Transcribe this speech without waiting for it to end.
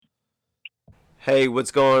Hey, what's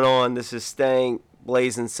going on? This is Stank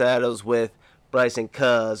Blazing Saddles with Bryce and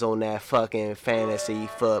Cuz on that fucking fantasy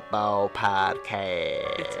football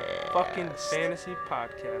podcast. It's a fucking fantasy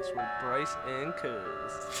podcast with Bryce and Cuz.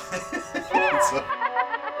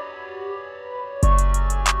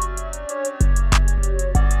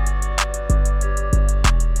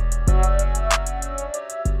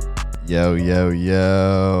 Yo, yo,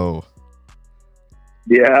 yo.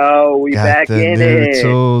 Yo, we Got back the in new it.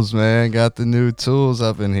 tools, man. Got the new tools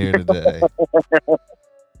up in here today.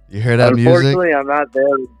 You hear that music? Unfortunately, I'm not there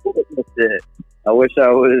to witness it. I wish I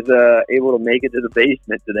was able to make it to the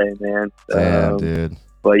basement today, man. Damn, dude.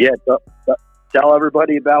 But yeah, tell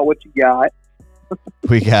everybody about what you got.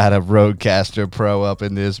 We got a Rodecaster Pro up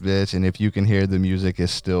in this bitch, and if you can hear the music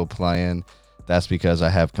is still playing, that's because I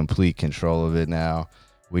have complete control of it now.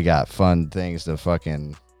 We got fun things to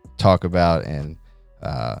fucking talk about and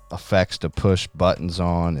effects to push buttons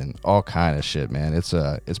on and all kind of shit, man. It's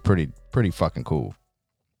pretty fucking cool.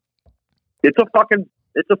 It's a fucking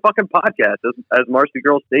podcast, as Marcy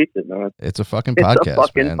Girl states it, man. It's a fucking It's podcast, a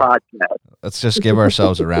fucking man. podcast. Let's just give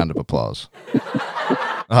ourselves a round of applause.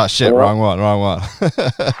 Oh shit, wrong one. All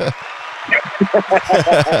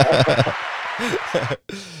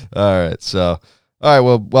right,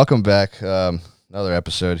 well, welcome back. Another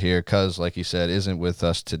episode here. Cuz, like you said, isn't with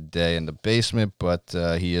us today in the basement, but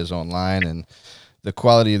he is online, and the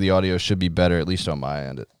quality of the audio should be better, at least on my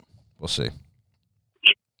end. We'll see.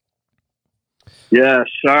 Yeah,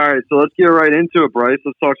 all right. So let's get right into it, Bryce.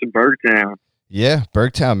 Let's talk some Bergtown. Yeah,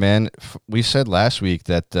 Bergtown, man. We said last week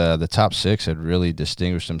that the top six had really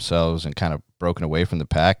distinguished themselves and kind of broken away from the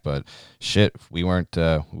pack, but shit, we weren't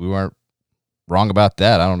wrong about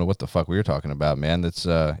that. I don't know what the fuck we were talking about, man.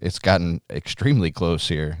 It's gotten extremely close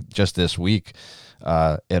here just this week.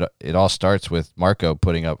 It all starts with Marco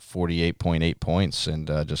putting up 48.8 points and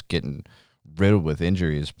just getting riddled with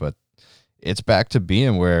injuries, but it's back to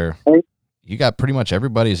being where you got pretty much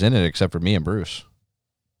everybody's in it except for me and Bruce.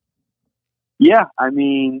 Yeah, I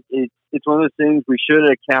mean, it's one of those things we should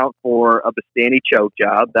account for a Bastani choke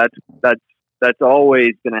job. That's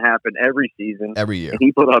always going to happen every season. Every year. And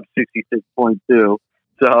he put up 66.2.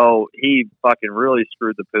 So he fucking really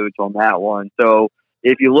screwed the pooch on that one. So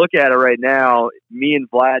if you look at it right now, me and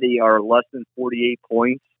Vladdy are less than 48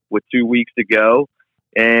 points with 2 weeks to go.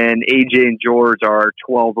 And AJ and George are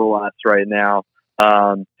 12 or less right now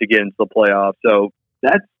to get into the playoffs. So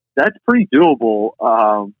that's pretty doable.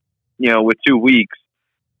 With 2 weeks,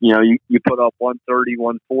 you put up 130,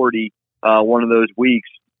 140 one of those weeks,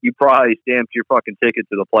 you probably stamped your fucking ticket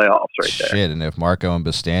to the playoffs right there. Shit, and if Marco and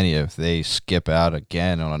Bastani, if they skip out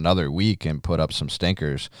again on another week and put up some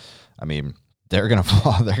stinkers, I mean, they're gonna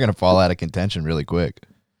fall out of contention really quick.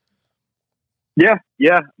 Yeah.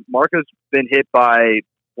 Marco's been hit by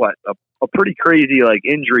a pretty crazy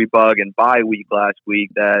injury bug and bye week last week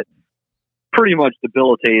that pretty much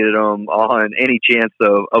debilitated him on any chance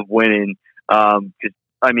of winning.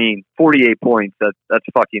 48 points, that's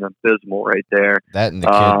fucking abysmal right there. That and the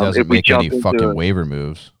kid doesn't make any fucking waiver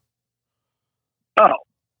moves. Oh,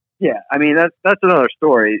 yeah. I mean, that's another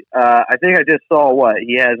story. I think I just saw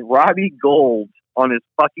he has Robbie Gould on his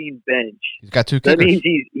fucking bench. He's got two kickers. That means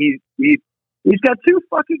he's got two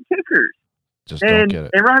fucking kickers. Just don't get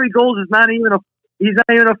it. And Robbie Gould is not even a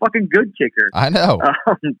fucking good kicker. I know.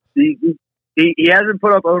 He hasn't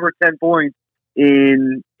put up over 10 points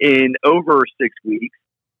in over 6 weeks.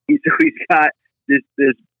 He's got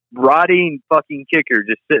this rotting fucking kicker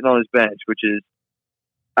just sitting on his bench, which is,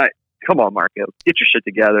 come on, Marco, get your shit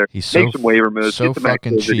together. Make some waiver moves. So get some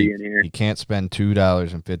fucking activity cheap. In here. He can't spend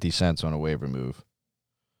 $2.50 on a waiver move.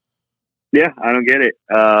 Yeah, I don't get it.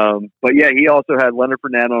 But yeah, he also had Leonard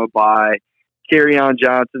Fournette on a bye. Kerryon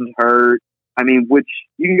Johnson's hurt. I mean, which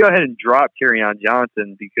you can go ahead and drop Kerryon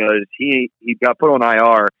Johnson because he got put on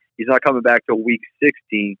IR. He's not coming back till week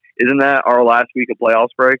 16. Isn't that our last week of playoffs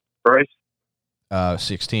break, Bryce?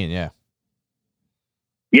 16, yeah.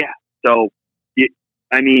 Yeah. So, you're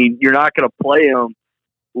not going to play him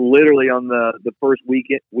literally on the first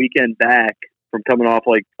weekend back from coming off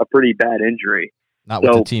a pretty bad injury. Not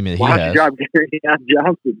with the team that he has. Why don't you drop Kerryon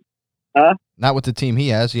Johnson? Huh? Not with the team he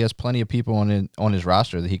has. He has plenty of people on his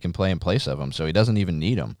roster that he can play in place of him, so he doesn't even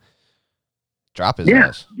need them. Drop his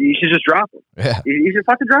ass. You should just drop him. Yeah. You should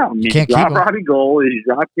fucking drop him. You can't drop keep him. Robbie Gould. You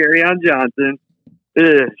drop Kerryon Johnson.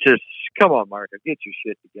 It's just, come on, Marcus. Get your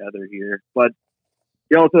shit together here. But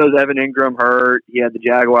he also has Evan Ingram hurt. He had the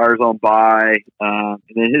Jaguars on bye. And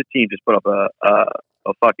then his team just put up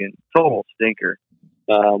a fucking total stinker,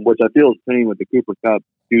 which I feel is same with the Cooper Cup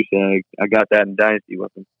goose egg. I got that in Dynasty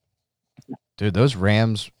with him. Dude, those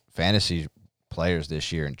Rams fantasy players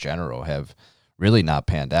this year in general have really not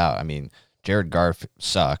panned out. I mean, Jared Goff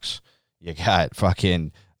sucks. You got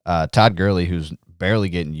fucking Todd Gurley, who's barely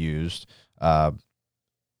getting used.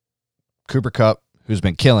 Cooper Kupp, who's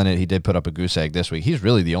been killing it. He did put up a goose egg this week. He's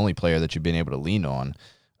really the only player that you've been able to lean on.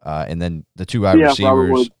 And then the two wide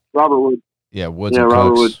receivers. Robert Woods. Yeah, Woods and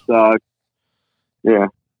Robert Cooks. Woods. Yeah.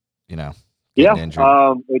 You know. Yeah. Injured.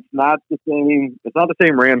 It's not the same. It's not the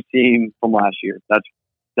same Rams team from last year. That's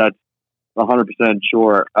 100%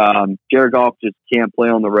 sure. Jared Goff just can't play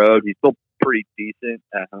on the road. He's still pretty decent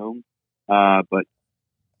at home, but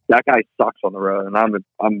that guy sucks on the road. And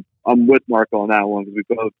I'm with Marco on that one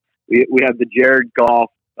because we have the Jared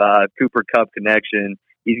Goff Cooper Kupp connection.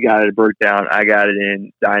 He's got it broke down. I got it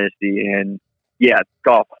in Dynasty, and yeah,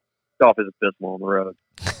 Goff is abysmal on the road.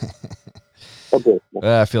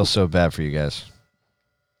 I feel so bad for you guys.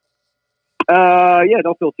 Yeah,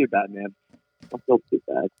 don't feel too bad, man. Don't feel too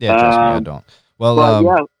bad. Yeah, trust me, I don't.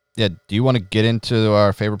 Well, yeah. Do you want to get into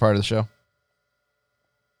our favorite part of the show?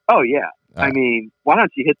 Oh yeah. I mean, why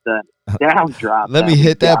don't you hit the down drop? Let me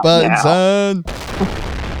hit that button, now. son.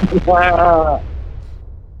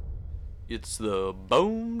 It's the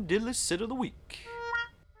Bone Diddly Sit of the Week.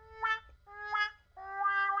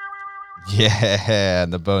 Yeah,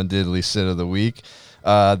 the Bone Diddly Sit of the Week.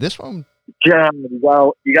 This one. Yeah, you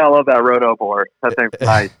gotta love that roto board. That thing's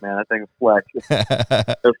nice, man. That thing's flex.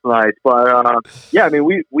 It's nice, but yeah, I mean,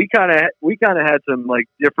 we kind of had some like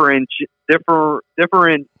different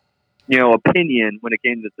opinion when it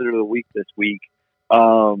came to Sit of the Week this week.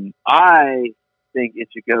 I think it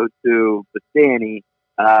should go to Bastani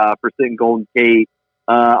for sitting Golden Tate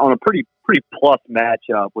on a pretty plus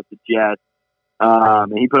matchup with the Jets.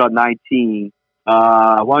 And he put up 19.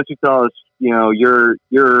 Why don't you tell us, your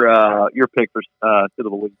pick for Sit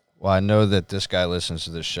of the Week? Well, I know that this guy listens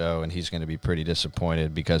to this show, and he's going to be pretty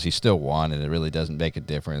disappointed because he still won, and it really doesn't make a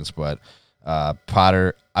difference. But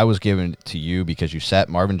Potter, I was giving it to you because you sat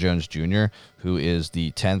Marvin Jones Jr., who is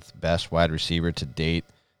the 10th best wide receiver to date,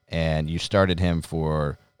 and you started him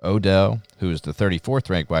for Odell, who is the 34th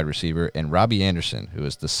ranked wide receiver, and Robbie Anderson, who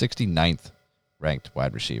is the 69th ranked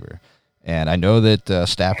wide receiver. And I know that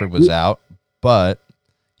Stafford was out, but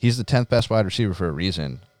he's the 10th best wide receiver for a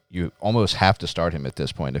reason. You almost have to start him at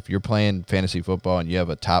this point. If you're playing fantasy football and you have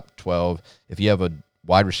a top 12, if you have a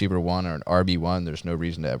wide receiver 1 or an RB1, there's no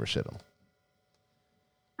reason to ever sit him.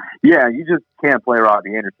 Yeah, you just can't play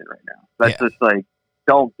Robbie Anderson right now. That's just like,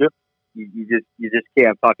 don't do it. You just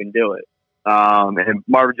can't fucking do it. And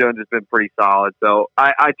Marvin Jones has been pretty solid. So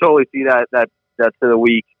I totally see that to the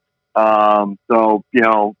week. So,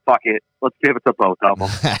 fuck it. Let's give it to both of them.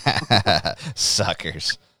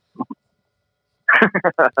 Suckers.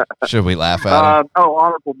 Should we laugh at him?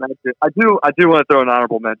 Honorable mention. I do want to throw an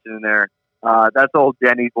honorable mention in there. That's old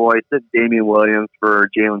Denny's boy. It's Damian Williams for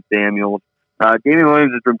Jalen Samuels. Damian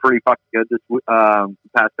Williams has been pretty fucking good this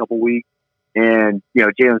past couple weeks. And,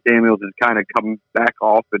 Jalen Samuels is kind of coming back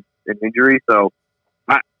off an injury. So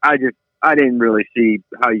I didn't really see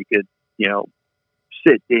how you could,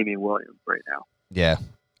 sit Damian Williams right now. Yeah.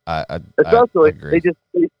 Especially, I agree.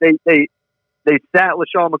 they sat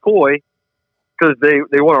LaShawn McCoy because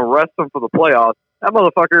they want to rest him for the playoffs. That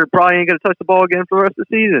motherfucker probably ain't going to touch the ball again for the rest of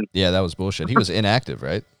the season. Yeah, that was bullshit. He was inactive,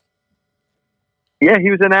 right? Yeah, he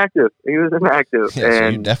was inactive. Yeah, and so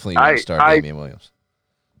you definitely want to start Damian Williams.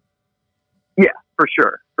 Yeah, for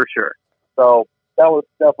sure. So that was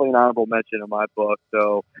definitely an honorable mention in my book.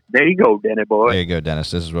 So there you go, Denny boy. There you go,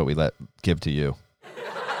 Dennis. This is what we give to you.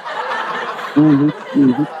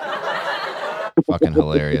 Fucking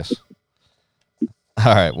hilarious.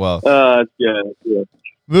 All right, well, yeah.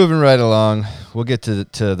 Moving right along, we'll get to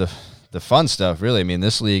the fun stuff. Really, I mean,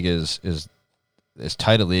 this league is as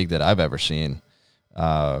tight a league that I've ever seen.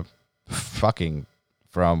 Fucking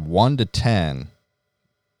from 1 to 10,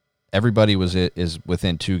 everybody is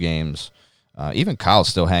within 2 games. Even Kyle's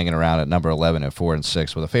still hanging around at number 11 at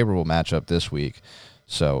 4-6 with a favorable matchup this week.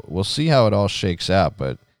 So we'll see how it all shakes out.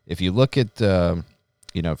 But if you look at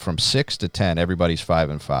from 6 to 10, everybody's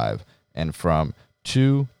 5-5, and from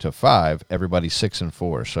 2 to 5, everybody's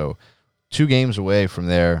 6-4. So 2 games away from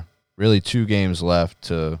there. Really, 2 games left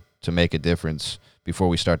to make a difference before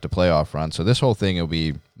we start the playoff run. So this whole thing will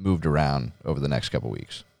be moved around over the next couple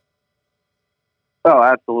weeks. Oh,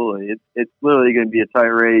 absolutely. It's literally going to be a tight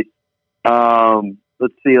race.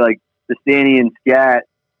 Let's see, like Bastani and Scat,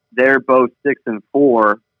 they're both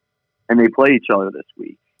 6-4, and they play each other this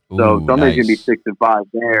week. So Ooh, somebody's nice. going to be 6-5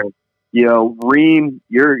 there. Reem,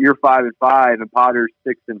 you're 5-5, and Potter's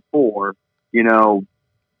 6-4.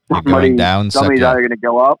 Going down, somebody's either going to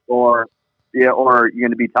go up or you're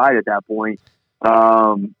going to be tied at that point.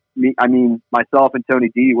 myself and Tony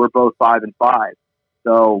D, we're both 5-5.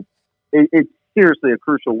 So it's seriously a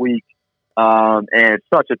crucial week. And it's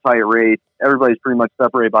such a tight race. Everybody's pretty much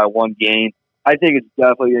separated by one game. I think it's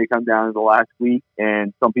definitely going to come down to the last week,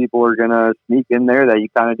 and some people are going to sneak in there that you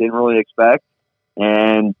kind of didn't really expect.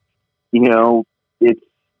 And, it's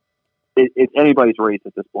anybody's race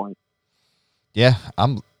at this point. Yeah,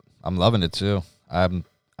 I'm loving it too.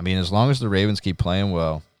 As long as the Ravens keep playing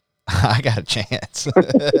well, I got a chance.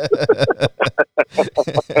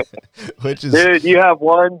 Dude, you have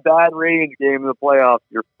one bad Ravens game in the playoffs,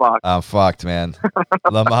 you're fucked. I'm fucked, man.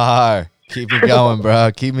 Lamar, keep me going,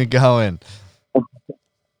 bro. Keep me going.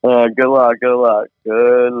 Good luck. All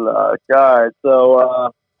right,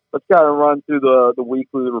 so let's kind of run through the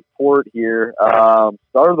weekly report here.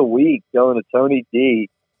 Start of the week, going to Tony D,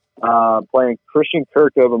 playing Christian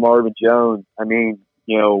Kirk over Marvin Jones. We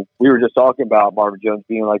were just talking about Marvin Jones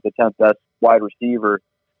being like the 10th best wide receiver.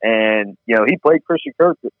 And, he played Christian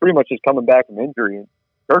Kirk pretty much just coming back from injury. And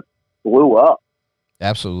Kirk blew up.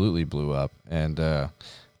 Absolutely blew up. And,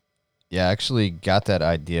 I actually got that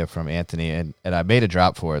idea from Anthony, and I made a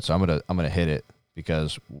drop for it. So I'm gonna hit it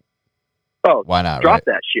because why not? Drop right?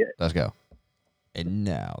 that shit. Let's go. And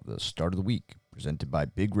now the start of the week presented by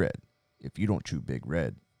Big Red. If you don't chew Big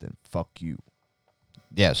Red, then fuck you.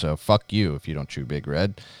 Yeah, so fuck you if you don't chew Big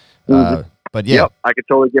Red. But yeah, yep, I could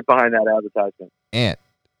totally get behind that advertisement. Ant,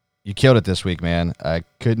 you killed it this week, man. I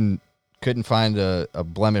couldn't find a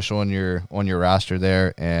blemish on your roster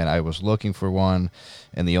there, and I was looking for one,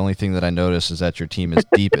 and the only thing that I noticed is that your team is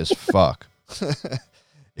deep as fuck.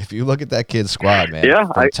 If you look at that kid's squad, man,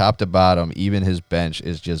 from top to bottom, even his bench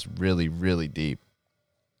is just really, really deep.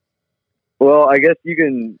 Well, I guess you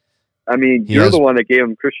can. You're the one that gave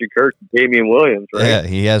him Christian Kirk and Damian Williams, right? Yeah,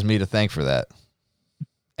 he has me to thank for that.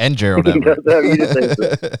 And Gerald Everett.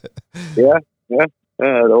 Yeah,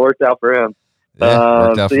 that worked out for him.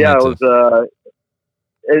 Yeah, it was.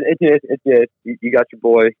 It did. You got your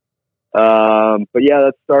boy. But yeah,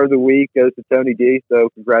 that's start of the week goes to Tony D. So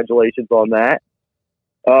congratulations on that.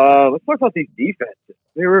 Let's talk about these defenses.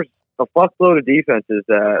 There was a fuckload of defenses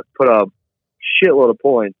that put up shitload of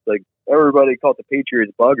points. Like everybody called the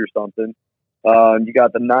Patriots bug or something. You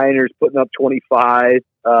got the Niners putting up 25.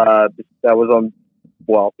 That was on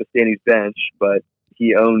Bastiani's bench, but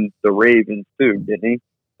he owned the Ravens too, didn't he?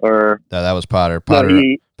 Or no, that was Potter.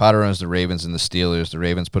 Potter owns the Ravens and the Steelers. The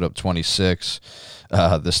Ravens put up 26.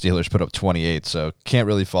 The Steelers put up 28. So can't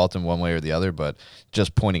really fault him one way or the other, but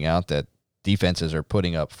just pointing out that defenses are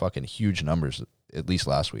putting up fucking huge numbers, at least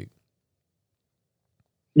last week.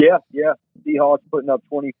 Yeah. Seahawks putting up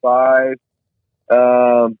 25.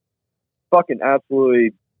 Fucking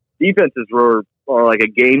absolutely. Defenses are like a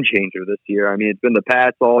game changer this year. It's been the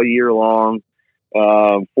Pats all year long.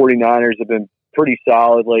 49ers have been pretty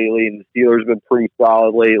solid lately, and the Steelers have been pretty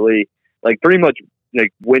solid lately. Like pretty much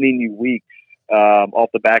like winning you weeks off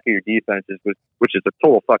the back of your defenses, which is a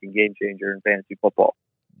total fucking game changer in fantasy football.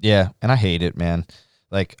 Yeah, and I hate it, man.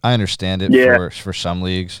 Like I understand it for some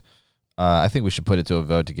leagues. I think we should put it to a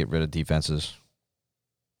vote to get rid of defenses.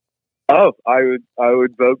 Oh, I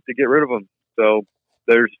would vote to get rid of them. So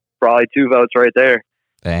there's probably 2 votes right there.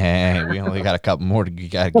 Dang, we only got a couple more to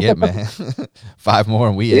get, man. 5 more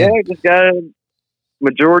and we in. Just got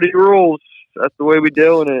majority rules. That's the way we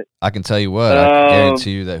doing it. I can tell you what, I can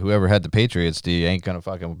guarantee you that whoever had the Patriots D ain't gonna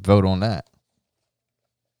fucking vote on that.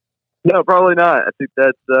 No, probably not. I think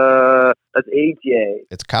that's AJ.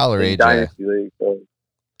 It's Kyle or AJ. Dynasty League. So.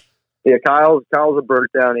 Yeah, Kyle's a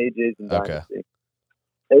burnt down. AJ's in Dynasty.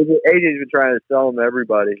 AJ's been trying to sell them to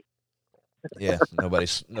everybody. Yeah,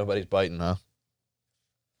 nobody's biting, huh?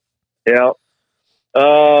 Yeah.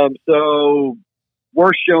 So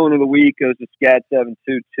worst showing of the week goes to Scat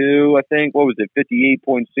 722. I think what was it,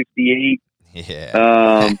 58.68?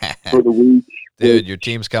 Yeah. For the week, dude, your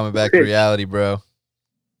team's coming back to reality, bro.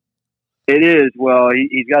 It is. Well,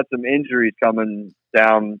 he's got some injuries coming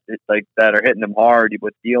down. It's like that are hitting him hard. He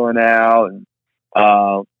was dealing out, and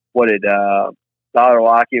Tyler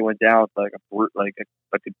Lockett went down with like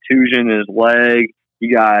a contusion in his leg.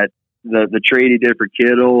 You got the trade he did for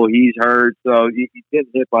Kittle. He's hurt, so he's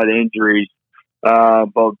getting hit by the injuries.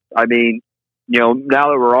 But now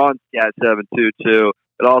that we're on Scat 722,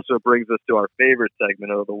 it also brings us to our favorite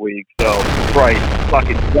segment of the week. So, Bryce,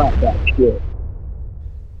 fucking drop that shit.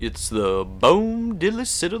 It's the Bone Diddly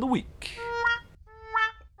Sit of the Week.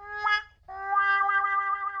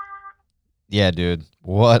 Yeah, dude.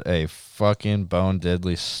 What a fucking Bone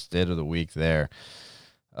Diddly Sit of the Week there.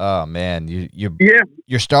 Oh, man.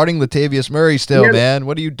 You're starting Latavius Murray still, man.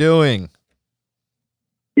 What are you doing?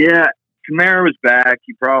 Yeah, Kamara was back.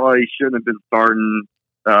 He probably shouldn't have been starting.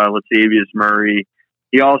 Latavius Murray.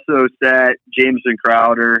 He also sat Jameson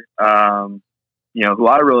Crowder, who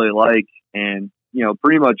I really like, and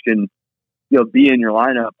pretty much can be in your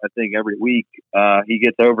lineup. I think every week. He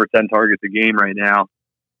gets over 10 targets a game right now,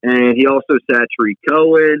 and he also sat Tariq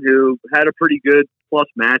Cohen, who had a pretty good plus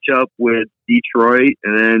matchup with Detroit,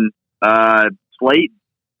 and then Slayton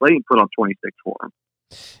put up 26 for him.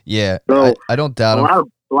 Yeah, so I don't doubt him. A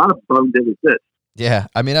lot of fun did this. Yeah,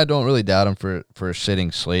 I mean, I don't really doubt him for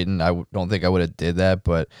sitting Slayton. Don't think I would have did that,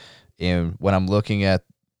 but when I'm looking at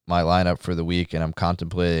my lineup for the week and I'm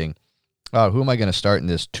contemplating, who am I going to start in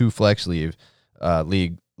this 2-flex league?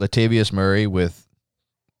 Latavius Murray with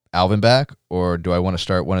Alvin back, or do I want to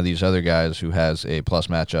start one of these other guys who has a plus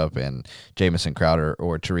matchup and Jamison Crowder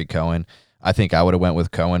or Tariq Cohen? I think I would have went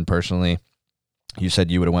with Cohen personally. You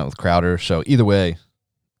said you would have went with Crowder, so either way,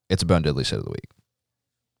 it's a Bone Diddley sit of the week.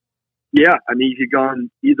 Yeah, I mean, you could have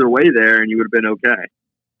gone either way there, and you would have been okay.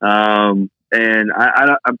 And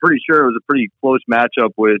I'm pretty sure it was a pretty close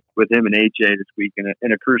matchup with him and AJ this week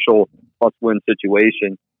in a crucial plus-win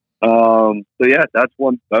situation. So, yeah, that's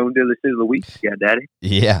one Bone Diddley sit of the week. Yeah, Daddy.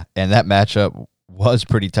 Yeah, and that matchup was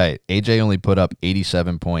pretty tight. AJ only put up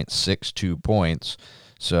 87.62 points,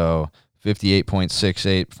 so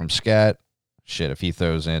 58.68 from Scat. Shit, if he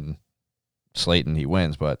throws in Slayton, he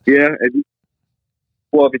wins. But yeah, if you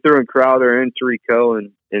threw in Crowder and Tariq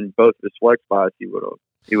Cohen in both of his flex spots, he would have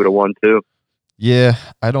won too. Yeah,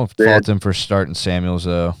 I don't fault him for starting Samuels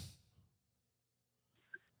though.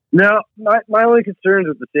 No, my only concerns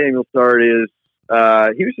with the Samuel start is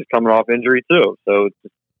he was just coming off injury too. So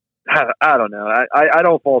I don't know. I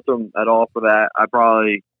don't fault him at all for that. I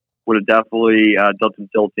probably would have definitely done some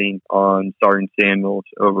tilting on starting Samuels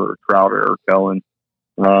over Crowder or Cohen.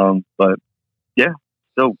 But yeah,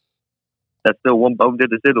 that's still one Bone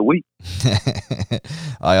Diddley sit of the week.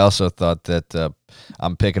 I also thought that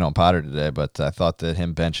I'm picking on Potter today, but I thought that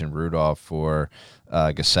him benching Rudolph for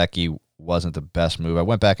Gesicki wasn't the best move. I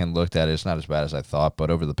went back and looked at it. It's not as bad as I thought,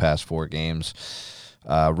 but over the past 4 games,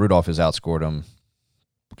 Rudolph has outscored him.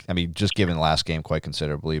 I mean, just given the last game quite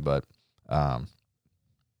considerably, but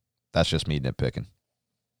that's just me nitpicking.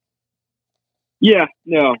 Yeah,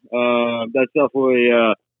 no, that's definitely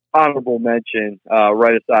honorable mention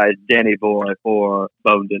right aside Danny Boy for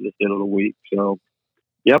Bone Diddley sit of the week. So,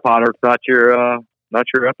 yeah, Potter, not your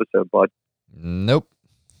episode, bud. Nope.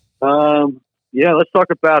 Yeah, let's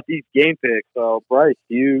talk about these game picks. So, Bryce,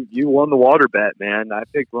 you won the water bet, man. I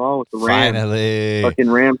picked wrong with the Rams. Finally. Fucking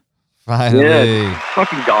Rams. Finally. Yeah,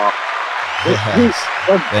 fucking golf. Yes.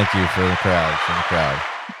 Thank you for the crowd.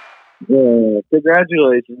 Yeah,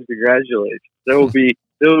 congratulations. There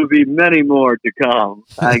will be many more to come.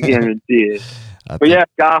 I guarantee it. But yeah,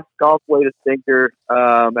 golf played a stinker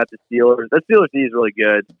at the Steelers. The Steelers D is really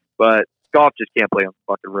good, but golf just can't play on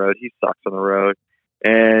the fucking road. He sucks on the road.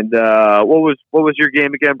 And what was your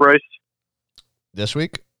game again, Bryce? This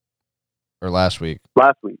week or last week?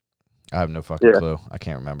 Last week. I have no fucking clue. I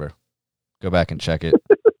can't remember. Go back and check it.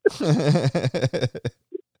 I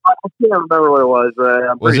can't remember what it was, but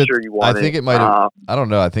I'm pretty sure you won it. I think it might have. I don't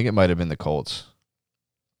know. I think it might have been the Colts.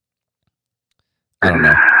 I don't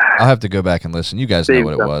know. I'll have to go back and listen. You guys know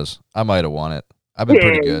what it was. I might have won it. I've been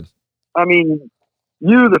pretty good. I mean,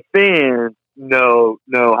 you, the fan, know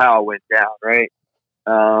how it went down, right?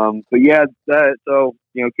 But yeah, so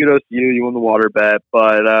kudos to you. You won the water bet,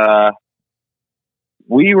 but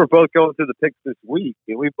we were both going through the picks this week,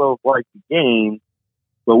 and we both liked the game,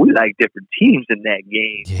 but we like different teams in that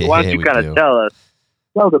game. Yeah, so why don't you kind of tell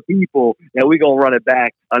the people that we're gonna run it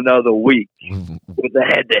back another week with a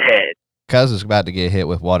head-to-head? Cuz is about to get hit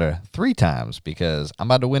with water 3 times because I'm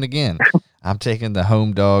about to win again. I'm taking the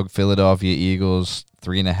home dog Philadelphia Eagles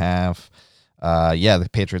 3.5. Yeah, the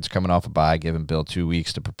Patriots coming off a bye, giving Bill 2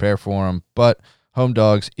 weeks to prepare for him. But home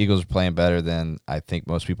dogs, Eagles are playing better than I think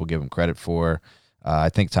most people give them credit for. I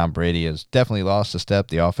think Tom Brady has definitely lost a step.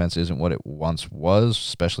 The offense isn't what it once was,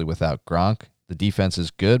 especially without Gronk. The defense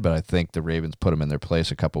is good, but I think the Ravens put them in their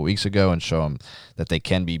place a couple weeks ago and show them that they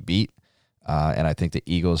can be beat. And I think the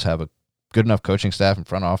Eagles have a good enough coaching staff and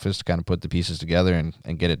front office to kind of put the pieces together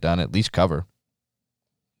and get it done, at least cover.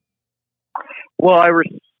 Well, I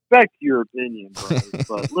respect your opinion, Bryce,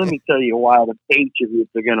 but let me tell you why the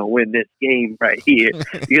Patriots are going to win this game right here.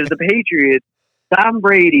 Because the Patriots, Tom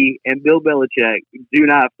Brady and Bill Belichick, do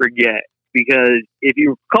not forget. Because if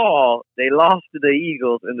you recall, they lost to the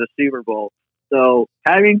Eagles in the Super Bowl. So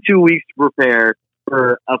having 2 weeks to prepare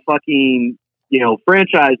for a fucking,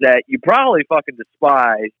 franchise that you probably fucking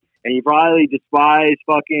despise, and you probably despise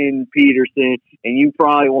fucking Peterson, and you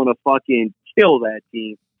probably want to fucking kill that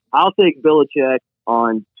team. I'll take Belichick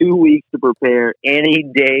on 2 weeks to prepare any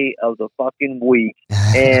day of the fucking week.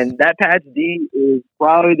 And that Pats D is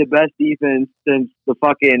probably the best defense since the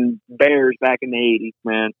fucking Bears back in the 80s,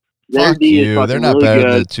 man. Their Fuck D is you. fucking They're not really better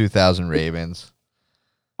than good. the 2000 Ravens.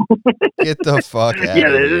 Get the fuck out Yeah,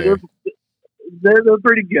 of here. they're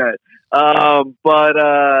pretty good.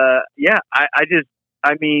 Yeah,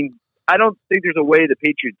 I mean, I don't think there's a way the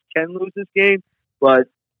Patriots can lose this game, but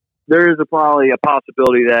there is probably a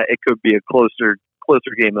possibility that it could be a closer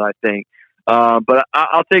game than I think. But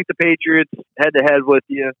I'll take the Patriots head to head with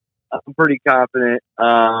you. I'm pretty confident.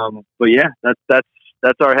 But yeah,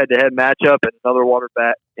 that's our head to head matchup and another water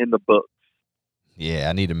bet in the books. Yeah,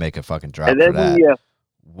 I need to make a fucking drop And then for that.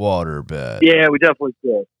 Water bet. Yeah, we definitely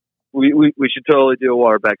should. We should totally do a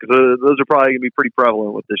water bet because those are probably going to be pretty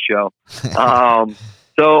prevalent with this show.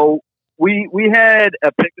 So we had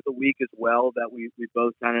a pick of the week as well that we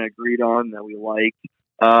both kind of agreed on that we liked.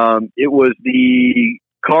 It was the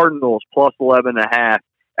Cardinals plus 11.5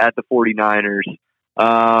 at the 49ers.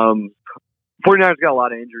 49ers got a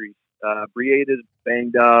lot of injuries. Breida is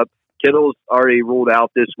banged up. Kittle's already ruled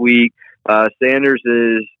out this week. Sanders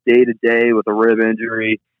is day to day with a rib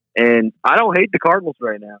injury. And I don't hate the Cardinals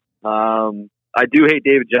right now. I do hate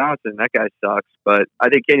David Johnson. That guy sucks. But I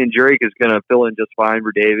think Kenyon Drake is going to fill in just fine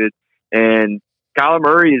for David. And Kyler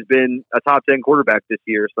Murray has been a top 10 quarterback this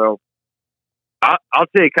year. So I'll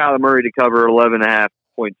take Kyler Murray to cover 11.5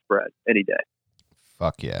 point spread any day.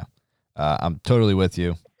 Fuck yeah. I'm totally with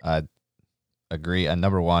you. I agree. And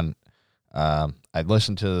number one, I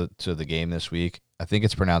listened to the game this week. I think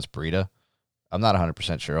it's pronounced Breida. I'm not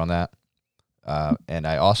 100% sure on that. And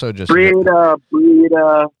I also just Breida.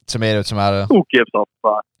 Tomato. Who gives a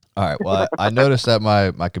fuck? All right. Well, I noticed that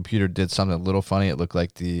my computer did something a little funny. It looked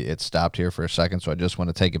like it stopped here for a second, so I just want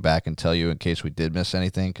to take it back and tell you in case we did miss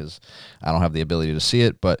anything because I don't have the ability to see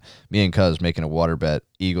it. But me and Cuz making a water bet: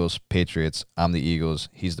 Eagles, Patriots. I'm the Eagles.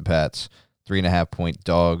 He's the Pats. 3.5 point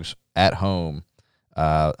dogs at home.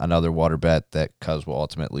 Another water bet that Cuz will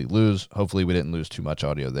ultimately lose. Hopefully, we didn't lose too much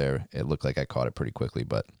audio there. It looked like I caught it pretty quickly,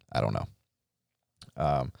 but I don't know.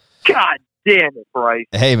 God damn it, Bryce.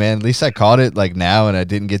 Hey, man, at least I caught it like now, and I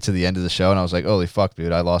didn't get to the end of the show, and I was like, holy fuck,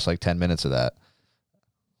 dude, I lost like 10 minutes of that.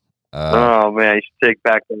 Oh, man, you should take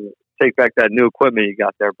back that new equipment you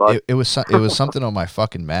got there, bud. It was something on my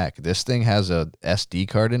fucking Mac. This thing has a SD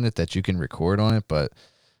card in it that you can record on it, but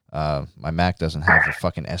my Mac doesn't have a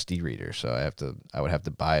fucking SD reader, so I would have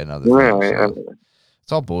to buy another thing. So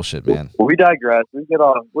it's all bullshit, man. We digress. We get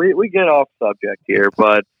off subject here,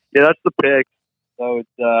 but yeah, that's the pick. So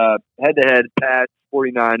it's head-to-head Pats,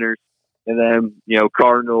 49ers, and then,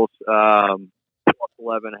 Cardinals plus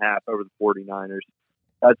 11.5 over the 49ers.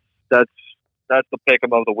 That's the pick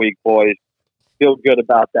 'em of the week, boys. Feel good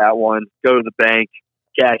about that one. Go to the bank,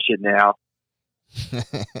 cash it now.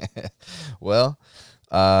 Well,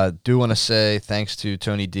 do want to say thanks to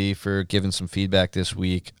Tony D for giving some feedback this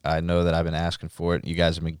week. I know that I've been asking for it. You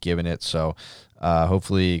guys have been giving it, so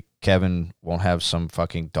hopefully Kevin won't have some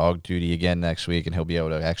fucking dog duty again next week, and he'll be able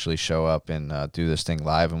to actually show up and do this thing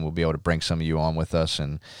live, and we'll be able to bring some of you on with us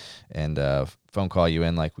and phone call you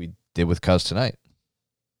in like we did with Cuz tonight.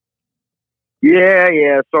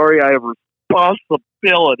 Yeah. Sorry, I have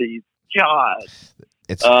responsibilities. God.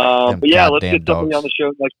 But yeah, let's get somebody on the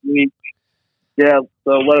show next week. Yeah,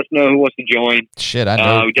 so let us know who wants to join. Shit, I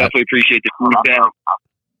know. We definitely appreciate the feedback.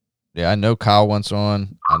 Yeah, I know Kyle wants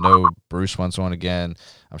on. I know Bruce wants on again.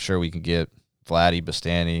 I'm sure we can get Vladdy,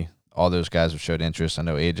 Bastani. All those guys have showed interest. I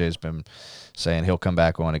know AJ's been saying he'll come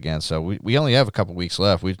back on again. So we only have a couple weeks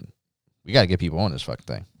left. We got to get people on this fucking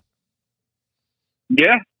thing.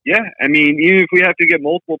 Yeah. I mean, even if we have to get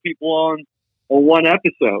multiple people on one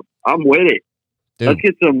episode, I'm with it. Dude. Let's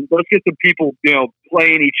get some people,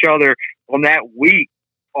 playing each other on that week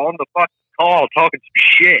on the fucking call, talking some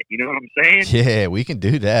shit. You know what I'm saying? Yeah, we can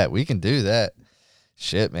do that.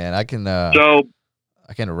 Shit, man, I can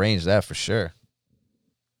arrange that for sure.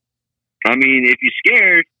 I mean, if you're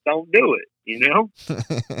scared, don't do it.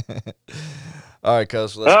 All right,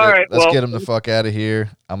 cuz let's get him the fuck out of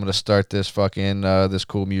here. I'm gonna start this fucking this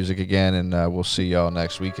cool music again, and we'll see y'all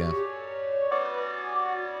next weekend.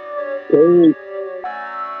 Peace.